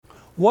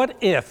What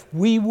if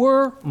we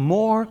were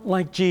more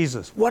like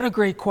Jesus? What a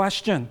great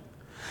question.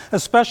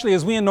 Especially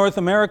as we in North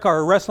America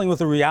are wrestling with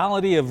the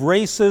reality of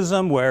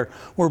racism, where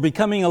we're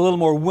becoming a little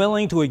more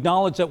willing to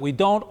acknowledge that we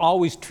don't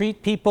always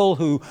treat people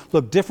who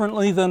look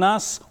differently than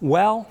us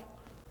well.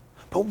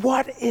 But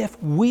what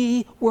if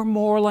we were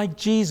more like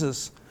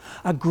Jesus?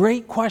 A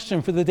great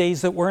question for the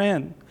days that we're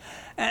in.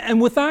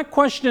 And with that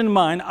question in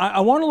mind,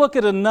 I want to look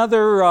at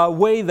another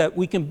way that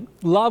we can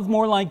love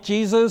more like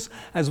Jesus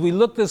as we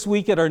look this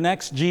week at our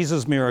next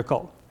Jesus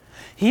miracle.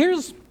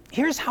 Here's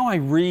how I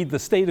read the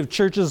state of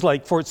churches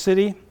like Fort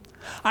City.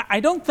 I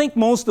don't think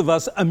most of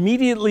us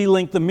immediately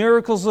link the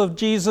miracles of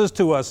Jesus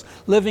to us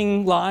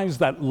living lives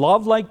that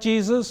love like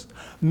Jesus.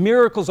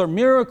 Miracles are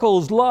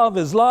miracles, love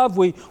is love.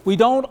 We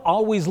don't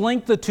always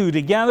link the two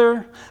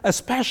together,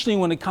 especially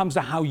when it comes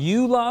to how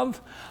you love.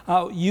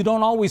 You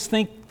don't always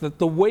think that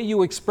the way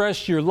you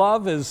express your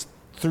love is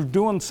through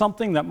doing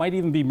something that might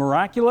even be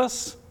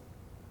miraculous.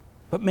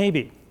 But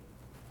maybe,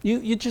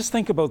 you just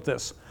think about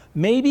this.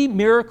 Maybe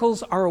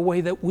miracles are a way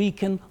that we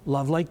can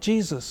love like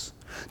Jesus.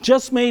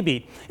 Just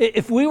maybe,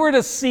 if we were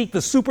to seek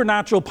the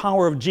supernatural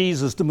power of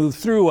Jesus to move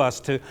through us,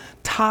 to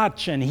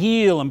touch and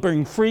heal and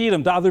bring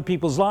freedom to other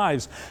people's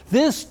lives,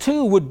 this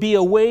too would be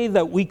a way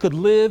that we could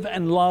live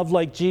and love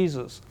like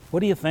Jesus. What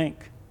do you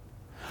think?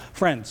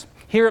 Friends,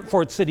 here at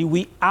Fort City,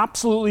 we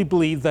absolutely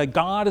believe that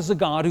God is a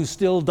God who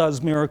still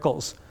does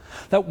miracles.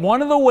 That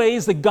one of the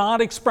ways that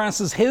God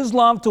expresses His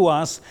love to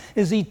us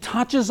is He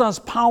touches us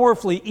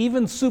powerfully,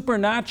 even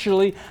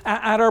supernaturally,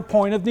 at our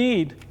point of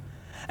need.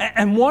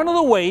 And one of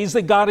the ways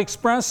that God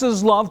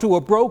expresses love to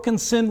a broken,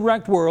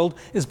 sin-wrecked world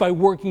is by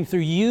working through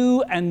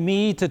you and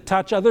me to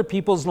touch other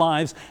people's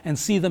lives and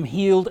see them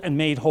healed and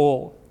made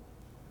whole.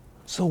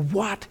 So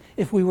what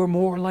if we were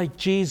more like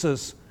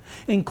Jesus,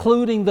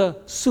 including the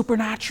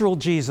supernatural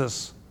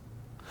Jesus?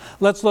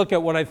 Let's look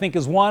at what I think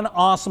is one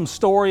awesome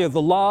story of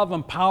the love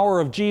and power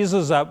of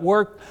Jesus at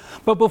work.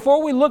 But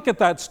before we look at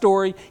that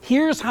story,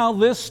 here's how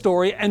this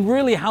story, and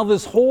really how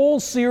this whole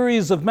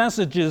series of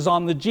messages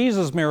on the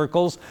Jesus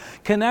miracles,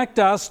 connect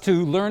us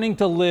to learning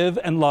to live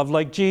and love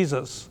like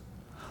Jesus.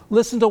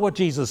 Listen to what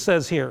Jesus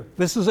says here.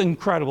 This is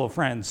incredible,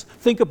 friends.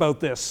 Think about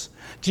this.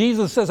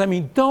 Jesus says,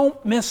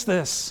 don't miss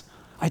this.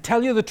 I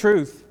tell you the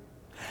truth.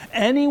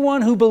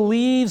 Anyone who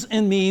believes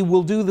in me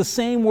will do the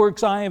same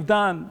works I have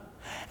done,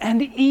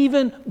 and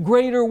even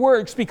greater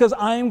works, because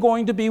I am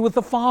going to be with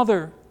the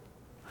Father.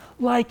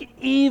 Like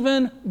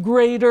even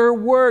greater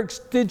works.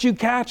 Did you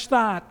catch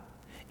that?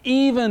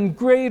 Even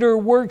greater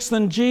works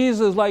than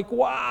Jesus. Like,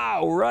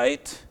 wow,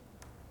 right?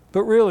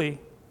 But really,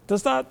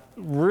 does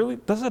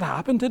it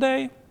happen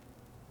today?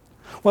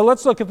 Well,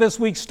 let's look at this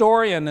week's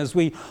story, and as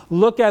we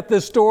look at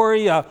this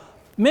story,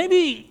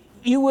 maybe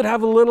you would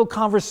have a little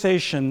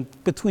conversation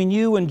between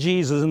you and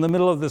Jesus in the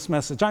middle of this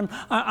message.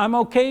 I'm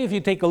okay if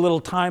you take a little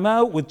time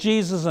out with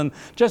Jesus and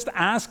just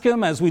ask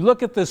Him as we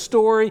look at this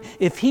story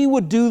if He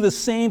would do the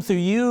same through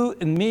you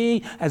and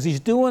me as He's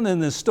doing in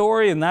this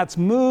story, and that's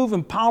move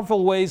in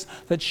powerful ways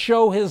that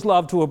show His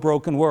love to a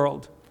broken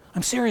world.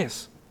 I'm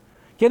serious.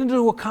 Get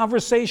into a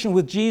conversation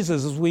with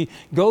Jesus as we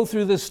go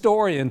through this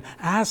story and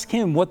ask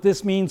Him what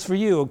this means for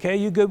you, okay?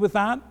 You good with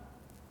that?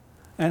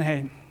 And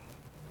hey,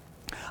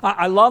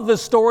 I love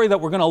this story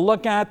that we're going to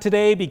look at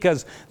today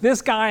because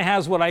this guy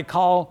has what I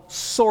call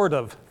sort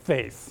of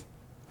faith.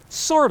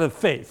 Sort of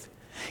faith.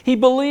 He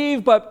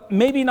believed, but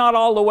maybe not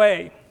all the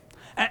way.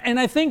 And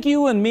I think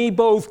you and me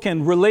both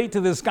can relate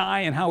to this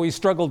guy and how he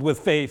struggled with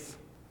faith.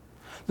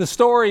 The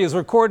story is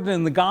recorded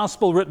in the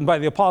gospel written by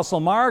the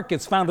Apostle Mark.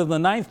 It's found in the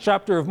 9th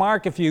chapter of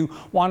Mark if you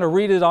want to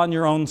read it on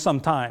your own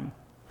sometime.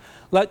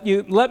 Let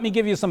me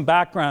give you some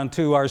background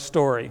to our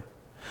story.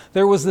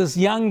 There was this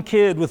young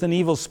kid with an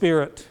evil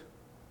spirit.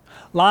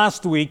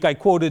 Last week, I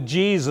quoted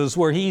Jesus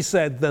where He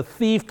said, "The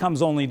thief comes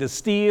only to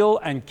steal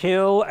and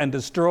kill and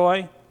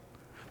destroy."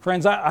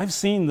 Friends, I've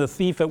seen the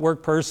thief at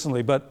work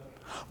personally, but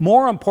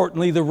more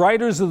importantly, the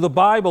writers of the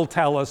Bible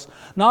tell us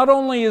not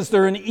only is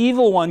there an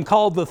evil one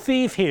called the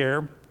thief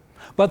here,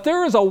 but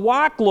there is a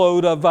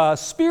whackload of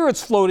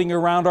spirits floating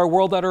around our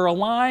world that are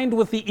aligned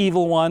with the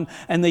evil one,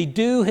 and they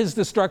do his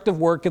destructive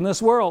work in this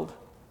world.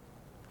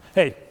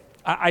 Hey,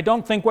 I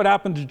don't think what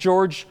happened to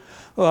George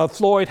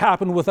Floyd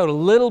happened without a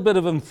little bit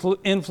of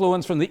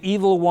influence from the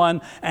evil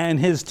one and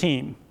his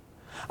team.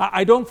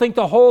 I don't think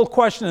the whole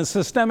question of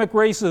systemic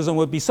racism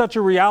would be such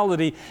a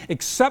reality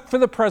except for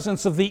the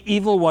presence of the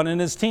evil one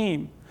and his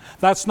team.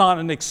 That's not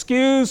an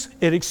excuse.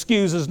 It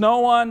excuses no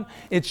one.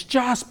 It's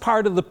just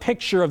part of the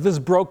picture of this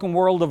broken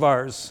world of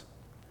ours.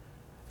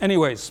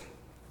 Anyways,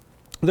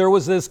 there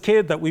was this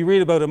kid that we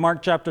read about in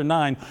Mark chapter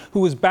 9 who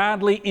was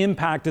badly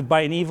impacted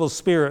by an evil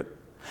spirit.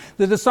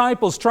 The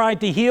disciples tried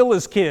to heal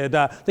this kid.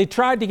 They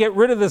tried to get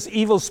rid of this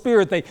evil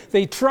spirit.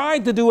 They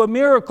tried to do a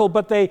miracle,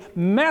 but they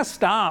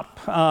messed up.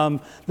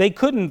 They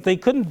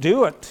couldn't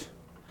do it.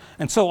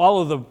 And so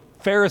all of the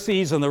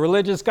Pharisees and the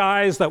religious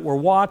guys that were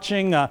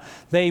watching,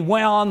 they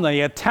went on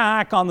the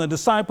attack on the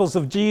disciples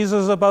of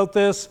Jesus about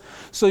this.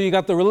 So you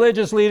got the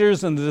religious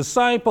leaders and the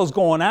disciples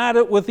going at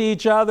it with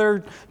each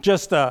other,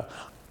 just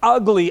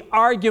ugly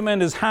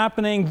argument is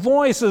happening,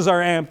 voices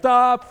are amped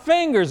up,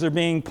 fingers are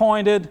being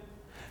pointed.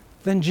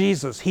 Then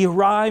Jesus, he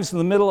arrives in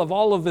the middle of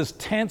all of this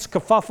tense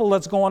kerfuffle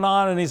that's going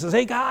on, and he says,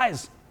 "Hey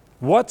guys,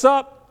 what's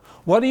up?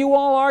 What are you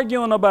all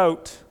arguing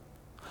about?"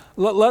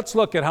 Let's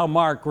look at how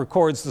Mark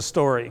records the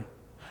story.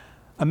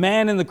 A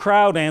man in the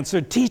crowd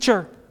answered,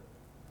 "Teacher,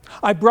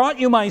 I brought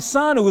you my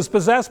son who was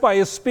possessed by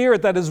a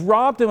spirit that has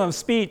robbed him of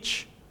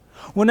speech.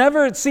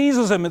 Whenever it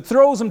seizes him, it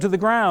throws him to the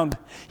ground.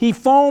 He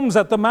foams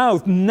at the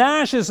mouth,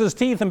 gnashes his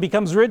teeth, and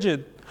becomes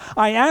rigid.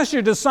 I asked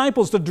your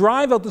disciples to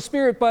drive out the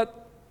spirit,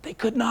 but they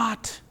could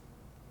not."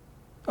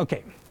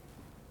 Okay,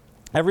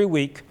 every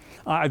week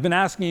I've been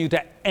asking you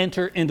to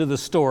enter into the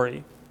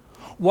story.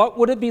 What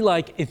would it be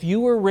like if you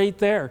were right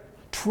there?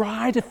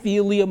 Try to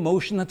feel the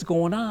emotion that's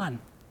going on.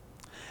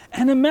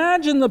 And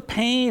imagine the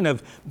pain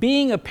of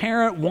being a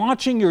parent,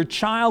 watching your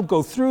child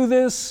go through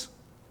this.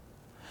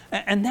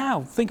 And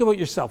now, think about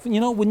yourself. You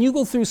know, when you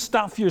go through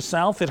stuff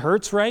yourself, it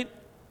hurts, right?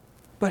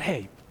 But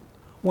hey,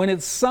 when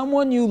it's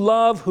someone you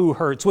love who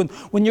hurts,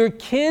 when your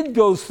kid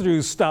goes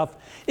through stuff,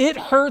 it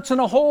hurts in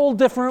a whole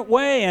different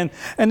way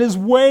and is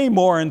way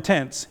more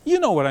intense. You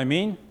know what I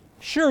mean.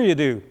 Sure you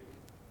do.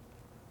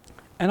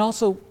 And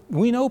also,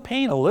 we know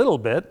pain a little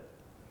bit.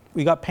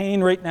 We got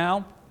pain right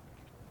now,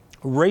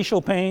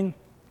 racial pain,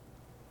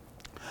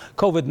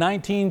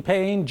 COVID-19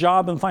 pain,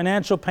 job and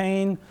financial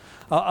pain,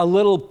 a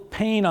little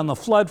pain on the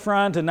flood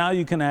front, and now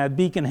you can add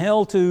Beacon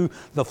Hill to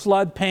the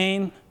flood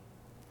pain.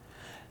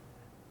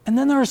 And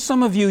then there are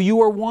some of you,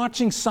 you are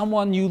watching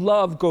someone you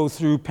love go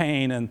through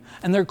pain, and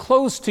they're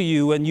close to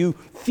you, and you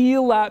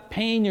feel that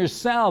pain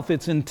yourself.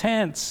 It's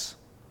intense.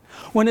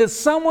 When it's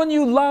someone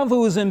you love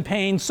who is in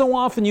pain, so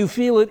often you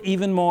feel it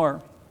even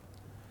more.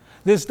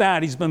 This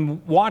dad, he's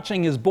been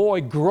watching his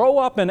boy grow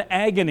up in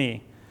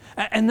agony.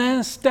 And then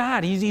this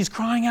dad, he's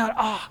crying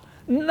out,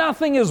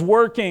 nothing is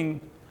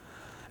working.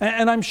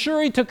 And I'm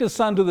sure he took his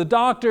son to the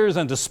doctors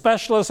and to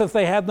specialists if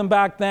they had them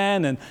back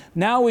then. And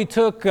now he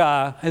took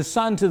his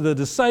son to the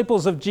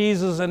disciples of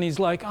Jesus, and he's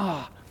like,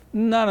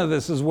 none of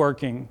this is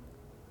working.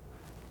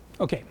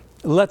 Okay,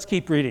 let's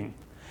keep reading.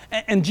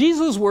 And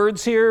Jesus'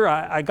 words here,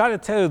 I got to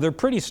tell you, they're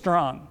pretty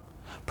strong.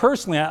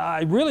 Personally,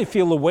 I really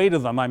feel the weight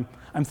of them.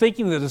 I'm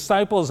thinking the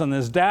disciples and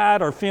this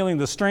dad are feeling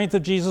the strength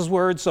of Jesus'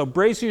 words, so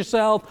brace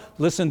yourself,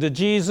 listen to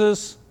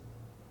Jesus.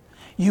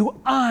 "You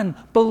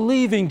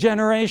unbelieving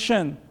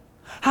generation,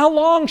 how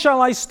long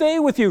shall I stay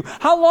with you?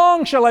 How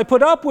long shall I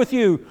put up with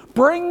you?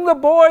 Bring the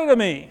boy to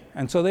me."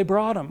 And so they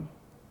brought him.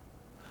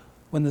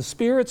 When the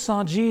spirit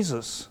saw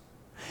Jesus,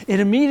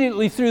 it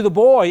immediately threw the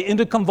boy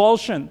into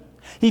convulsion.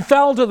 He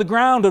fell to the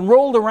ground and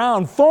rolled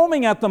around,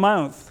 foaming at the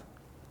mouth.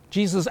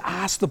 Jesus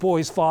asked the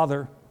boy's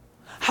father,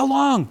 "How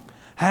long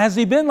has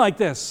he been like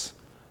this?"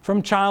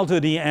 "From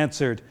childhood," he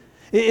answered.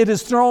 "It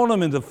has thrown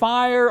him into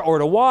fire or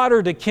to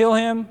water to kill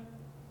him.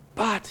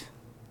 But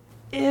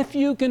if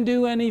you can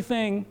do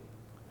anything,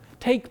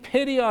 take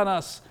pity on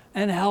us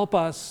and help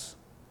us."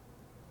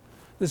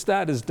 This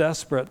dad is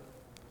desperate.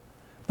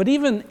 But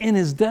even in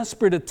his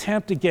desperate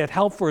attempt to get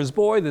help for his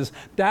boy, this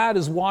dad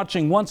is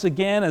watching once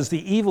again as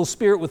the evil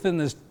spirit within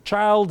this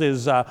child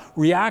is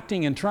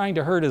reacting and trying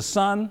to hurt his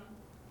son.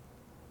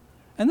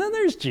 And then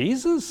there's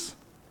Jesus.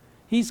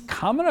 He's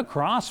coming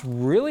across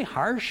really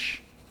harsh.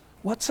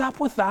 What's up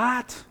with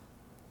that?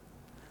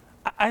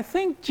 I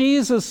think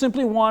Jesus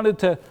simply wanted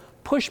to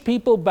push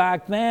people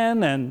back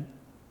then, and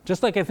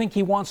just like I think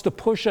he wants to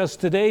push us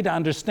today to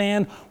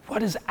understand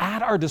what is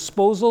at our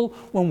disposal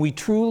when we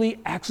truly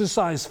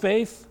exercise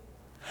faith.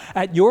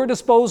 At your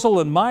disposal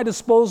and my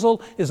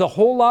disposal is a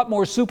whole lot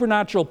more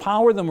supernatural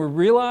power than we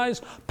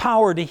realize.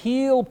 Power to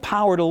heal,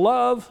 power to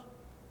love.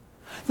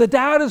 The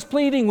dad is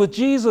pleading with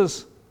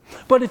Jesus,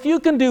 "But if you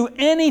can do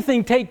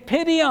anything, take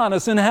pity on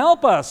us and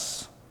help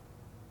us.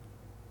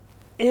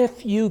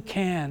 If you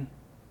can."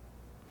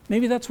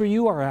 Maybe that's where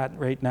you are at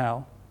right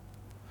now.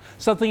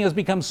 Something has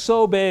become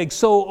so big,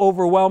 so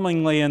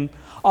overwhelmingly, and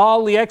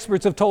all the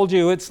experts have told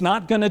you it's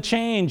not going to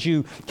change.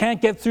 You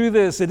can't get through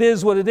this. It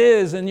is what it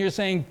is. And you're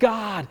saying,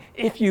 "God,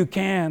 if you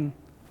can."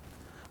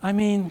 I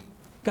mean,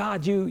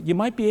 God, you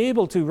might be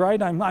able to,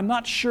 right? I'm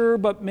not sure,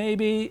 but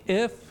maybe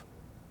if.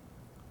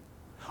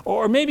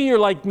 Or maybe you're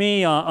like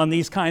me on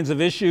these kinds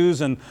of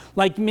issues, and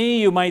like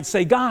me, you might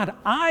say, "God,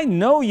 I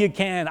know you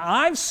can.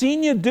 I've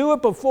seen you do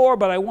it before,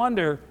 but I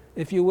wonder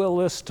if you will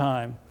this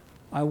time.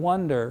 I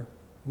wonder,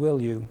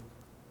 will you?"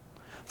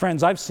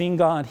 Friends, I've seen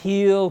God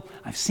heal.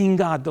 I've seen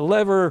God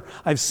deliver.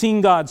 I've seen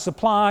God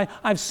supply.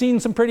 I've seen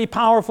some pretty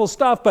powerful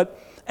stuff, but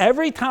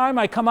every time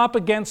I come up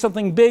against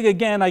something big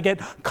again, I get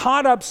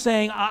caught up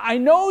saying, "I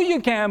know you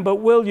can, but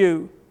will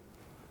you?"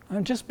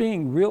 I'm just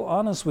being real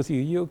honest with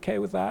you. You okay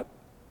with that?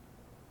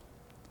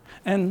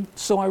 And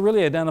so I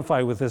really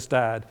identify with this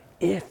dad,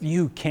 if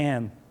you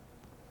can.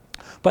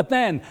 But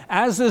then,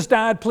 as this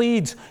dad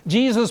pleads,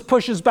 Jesus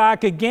pushes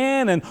back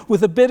again, and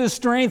with a bit of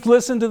strength,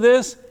 listen to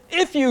this.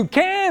 "If you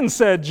can,"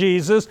 said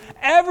Jesus,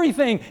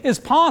 "everything is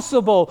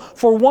possible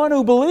for one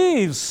who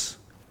believes."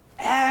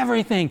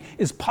 Everything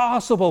is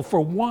possible for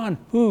one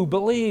who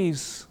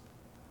believes.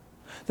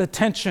 the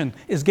tension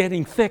is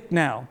getting thick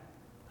now.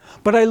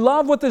 But I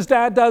love what this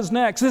dad does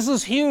next. This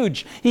is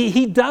huge.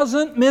 He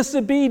doesn't miss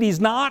a beat. He's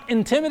not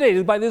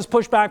intimidated by this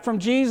pushback from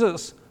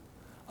Jesus.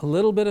 A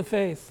little bit of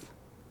faith,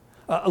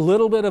 a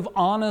little bit of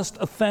honest,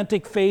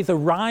 authentic faith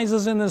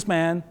arises in this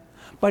man,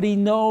 but he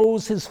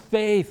knows his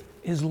faith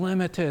is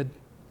limited.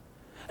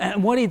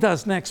 And what he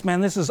does next,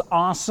 man, this is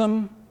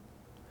awesome.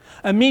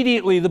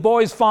 Immediately, the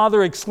boy's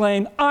father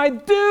exclaimed, "I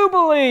do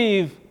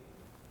believe.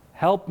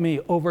 Help me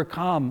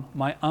overcome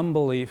my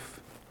unbelief."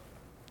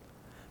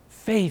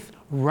 Faith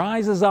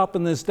rises up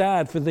in this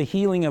dad for the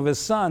healing of his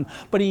son,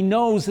 but he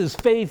knows his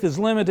faith is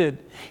limited.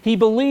 He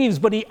believes,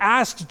 but he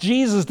asks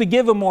Jesus to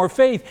give him more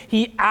faith.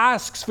 He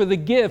asks for the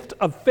gift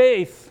of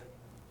faith.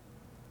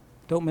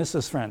 Don't miss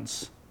this,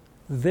 friends.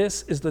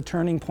 This is the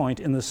turning point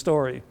in the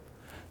story.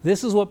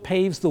 This is what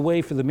paves the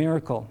way for the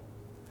miracle.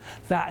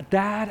 That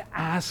dad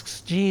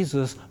asks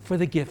Jesus for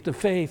the gift of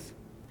faith.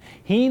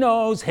 He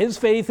knows his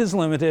faith is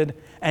limited,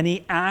 and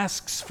he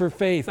asks for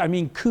faith. I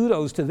mean,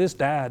 kudos to this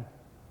dad.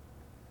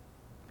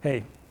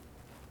 Hey,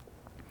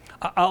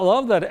 I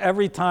love that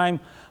every time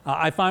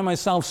I find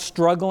myself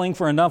struggling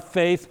for enough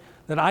faith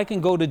that I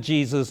can go to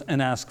Jesus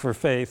and ask for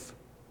faith.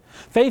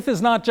 Faith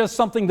is not just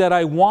something that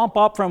I womp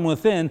up from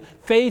within.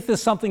 Faith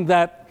is something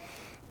that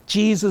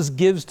Jesus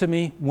gives to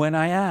me when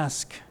I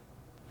ask.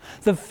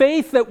 The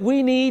faith that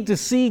we need to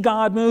see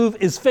God move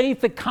is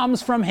faith that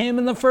comes from Him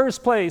in the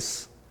first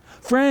place.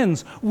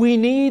 Friends, we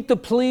need to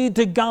plead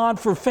to God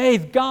for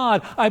faith.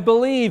 God, I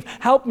believe,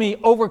 help me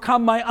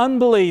overcome my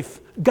unbelief.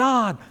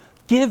 God,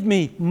 give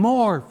me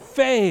more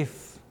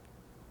faith.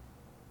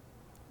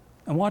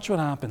 And watch what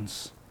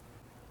happens.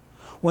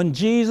 When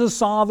Jesus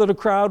saw that a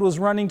crowd was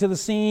running to the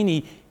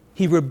scene,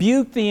 he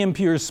rebuked the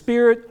impure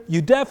spirit.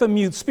 "You deaf and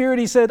mute spirit,"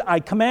 he said, "I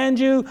command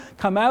you,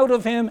 come out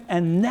of him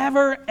and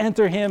never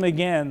enter him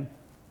again."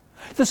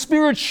 The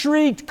spirit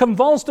shrieked,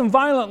 convulsed him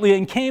violently,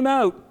 and came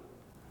out.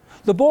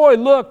 The boy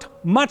looked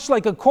much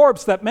like a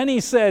corpse that many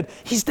said,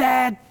 "He's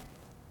dead."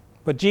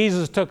 But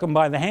Jesus took him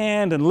by the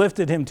hand and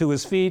lifted him to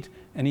his feet,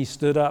 and he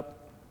stood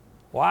up.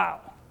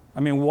 Wow. I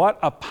mean, what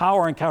a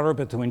power encounter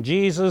between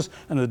Jesus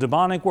and the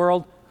demonic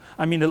world.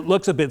 I mean, it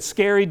looks a bit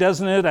scary,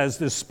 doesn't it? As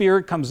the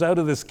spirit comes out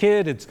of this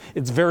kid,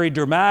 it's very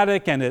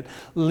dramatic, and it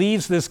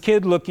leaves this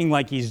kid looking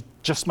like he's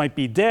just might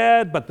be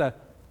dead, but the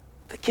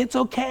kid's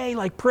okay,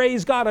 like,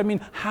 praise God. I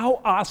mean,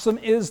 how awesome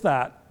is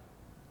that?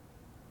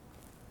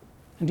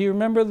 And do you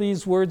remember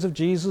these words of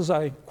Jesus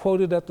I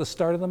quoted at the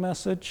start of the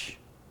message?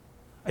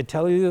 I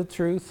tell you the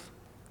truth,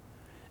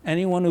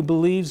 anyone who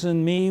believes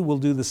in me will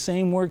do the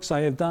same works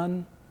I have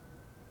done,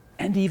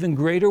 and even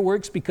greater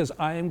works, because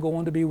I am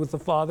going to be with the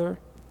Father.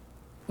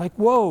 Like,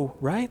 whoa,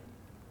 right?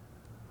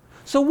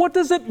 So what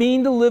does it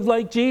mean to live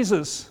like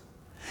Jesus?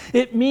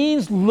 It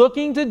means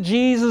looking to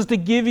Jesus to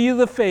give you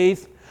the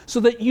faith so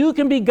that you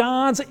can be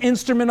God's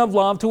instrument of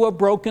love to a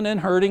broken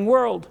and hurting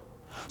world.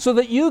 So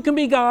that you can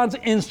be God's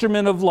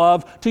instrument of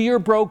love to your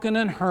broken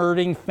and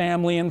hurting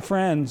family and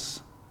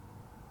friends.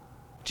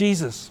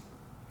 Jesus,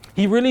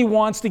 He really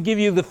wants to give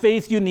you the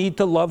faith you need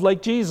to love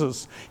like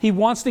Jesus. He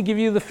wants to give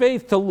you the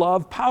faith to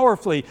love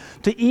powerfully,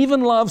 to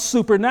even love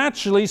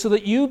supernaturally, so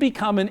that you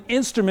become an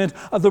instrument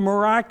of the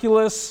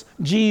miraculous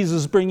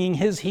Jesus bringing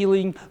His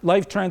healing,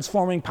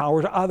 life-transforming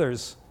power to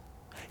others.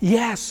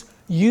 Yes,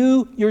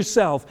 you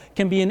yourself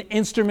can be an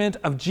instrument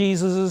of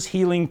Jesus'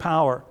 healing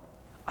power.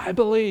 I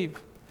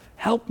believe.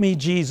 Help me,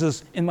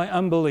 Jesus, in my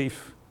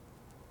unbelief.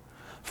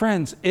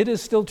 Friends, it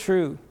is still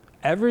true.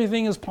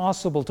 Everything is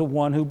possible to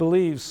one who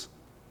believes.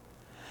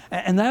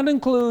 And that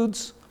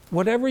includes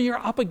whatever you're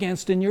up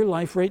against in your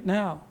life right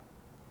now.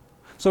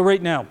 So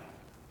right now,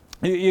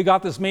 you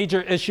got this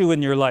major issue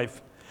in your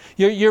life.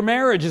 Your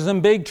marriage is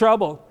in big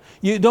trouble.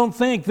 You don't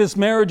think this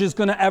marriage is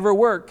going to ever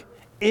work.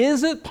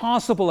 Is it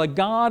possible that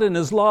God in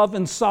His love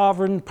and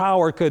sovereign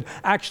power could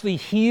actually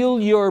heal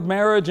your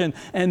marriage and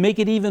make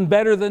it even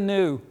better than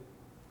new?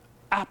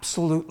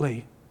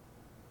 Absolutely.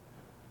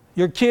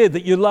 Your kid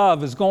that you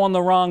love is going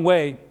the wrong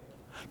way.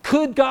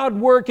 Could God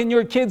work in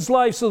your kid's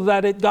life so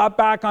that it got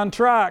back on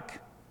track?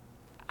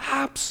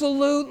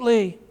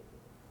 Absolutely.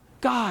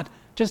 God,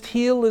 just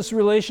heal this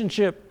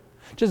relationship.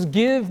 Just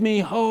give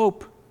me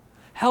hope.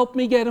 Help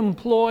me get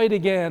employed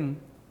again.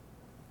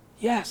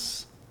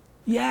 Yes,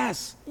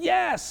 yes,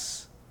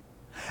 yes.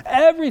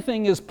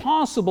 Everything is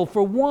possible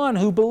for one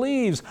who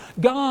believes.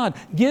 God,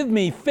 give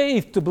me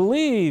faith to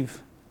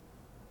believe.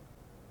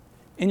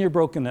 In your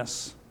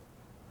brokenness,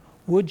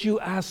 would you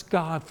ask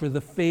God for the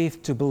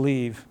faith to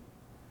believe?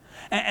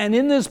 And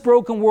in this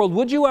broken world,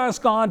 would you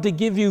ask God to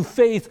give you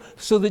faith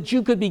so that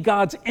you could be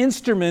God's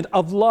instrument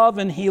of love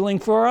and healing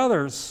for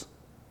others?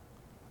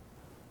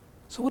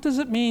 So what does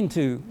it mean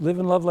to live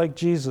and love like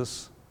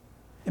Jesus?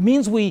 It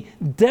means we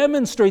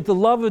demonstrate the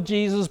love of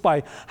Jesus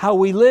by how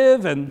we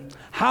live, and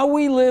how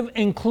we live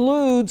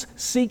includes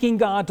seeking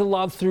God to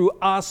love through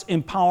us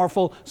in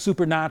powerful,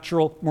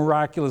 supernatural,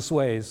 miraculous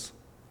ways.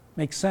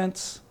 Make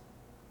sense?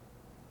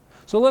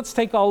 So let's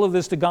take all of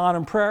this to God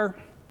in prayer.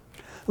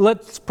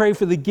 Let's pray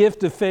for the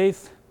gift of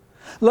faith.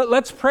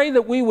 Let's pray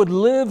that we would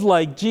live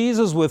like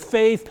Jesus with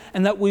faith,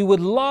 and that we would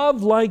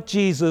love like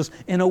Jesus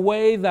in a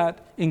way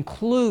that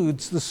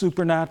includes the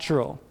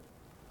supernatural.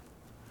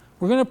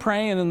 We're going to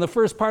pray, and in the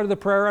first part of the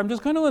prayer, I'm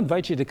just going to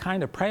invite you to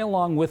kind of pray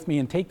along with me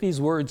and take these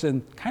words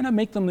and kind of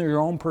make them your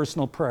own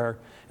personal prayer,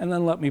 and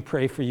then let me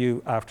pray for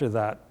you after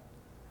that.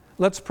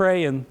 Let's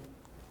pray, and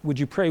would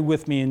you pray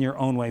with me in your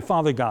own way?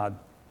 Father God,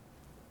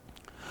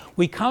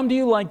 we come to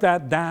you like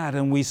that dad,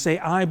 and we say,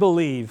 I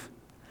believe.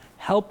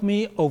 Help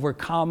me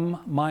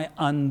overcome my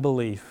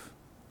unbelief.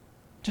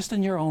 Just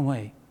in your own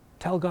way.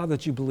 Tell God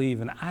that you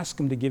believe and ask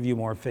him to give you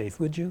more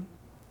faith, would you?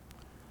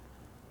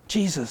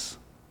 Jesus,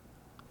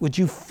 would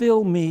you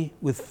fill me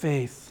with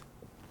faith?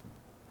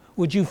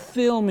 Would you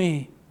fill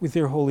me with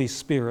your Holy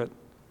Spirit?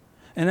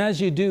 And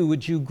as you do,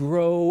 would you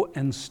grow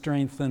and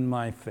strengthen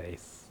my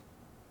faith?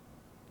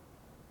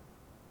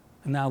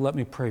 And now let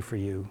me pray for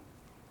you.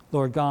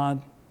 Lord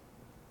God,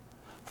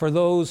 for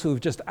those who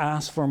have just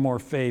asked for more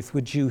faith,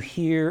 would you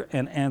hear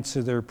and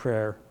answer their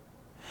prayer?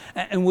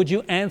 And would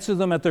you answer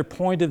them at their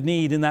point of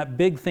need in that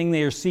big thing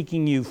they are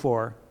seeking you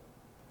for?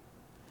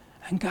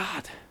 And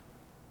God,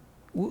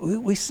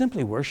 we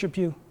simply worship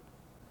you.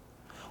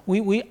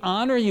 We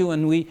honor you,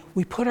 and we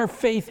put our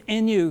faith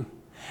in you.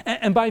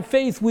 And by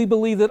faith, we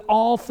believe that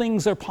all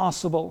things are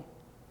possible.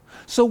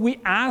 So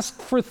we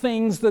ask for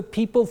things that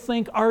people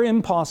think are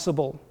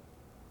impossible.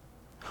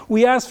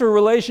 We ask for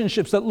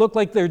relationships that look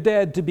like they're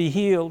dead to be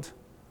healed.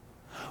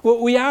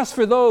 We ask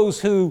for those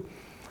who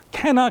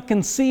cannot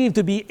conceive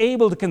to be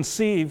able to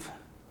conceive.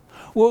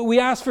 We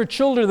ask for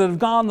children that have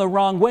gone the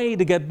wrong way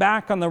to get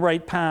back on the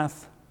right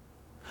path.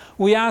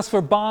 We ask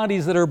for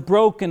bodies that are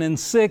broken and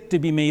sick to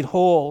be made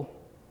whole.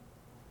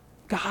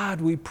 God,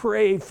 we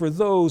pray for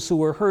those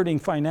who are hurting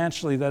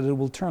financially that it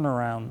will turn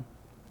around.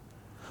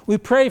 We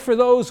pray for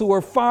those who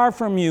are far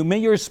from you. May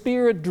your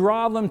Spirit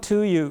draw them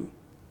to you.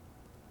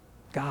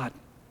 God,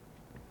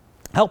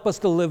 help us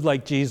to live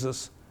like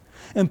Jesus.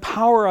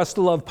 Empower us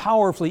to love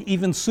powerfully,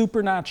 even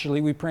supernaturally,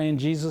 we pray in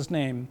Jesus'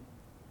 name.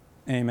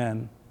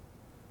 Amen.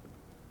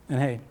 And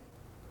hey,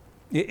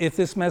 if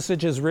this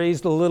message has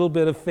raised a little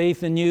bit of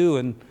faith in you,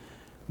 and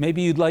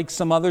maybe you'd like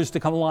some others to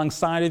come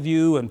alongside of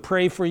you and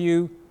pray for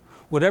you,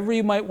 whatever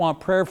you might want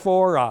prayer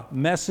for,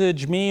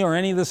 message me or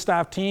any of the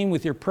staff team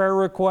with your prayer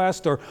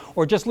request,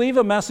 or just leave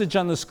a message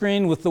on the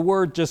screen with the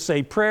word, just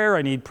say prayer,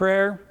 I need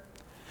prayer.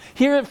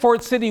 Here at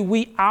Fort City,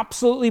 we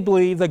absolutely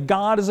believe that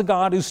God is a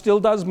God who still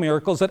does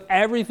miracles, that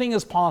everything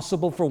is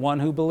possible for one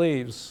who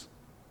believes.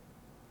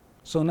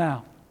 So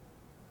now,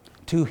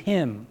 to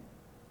him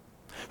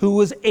who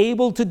was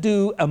able to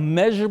do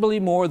immeasurably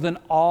more than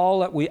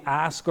all that we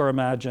ask or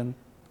imagine,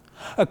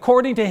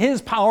 according to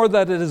his power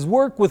that it is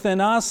worked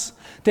within us,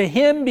 to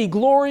him be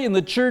glory in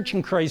the church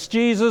in Christ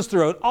Jesus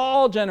throughout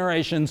all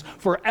generations,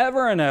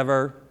 forever and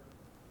ever.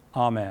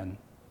 Amen.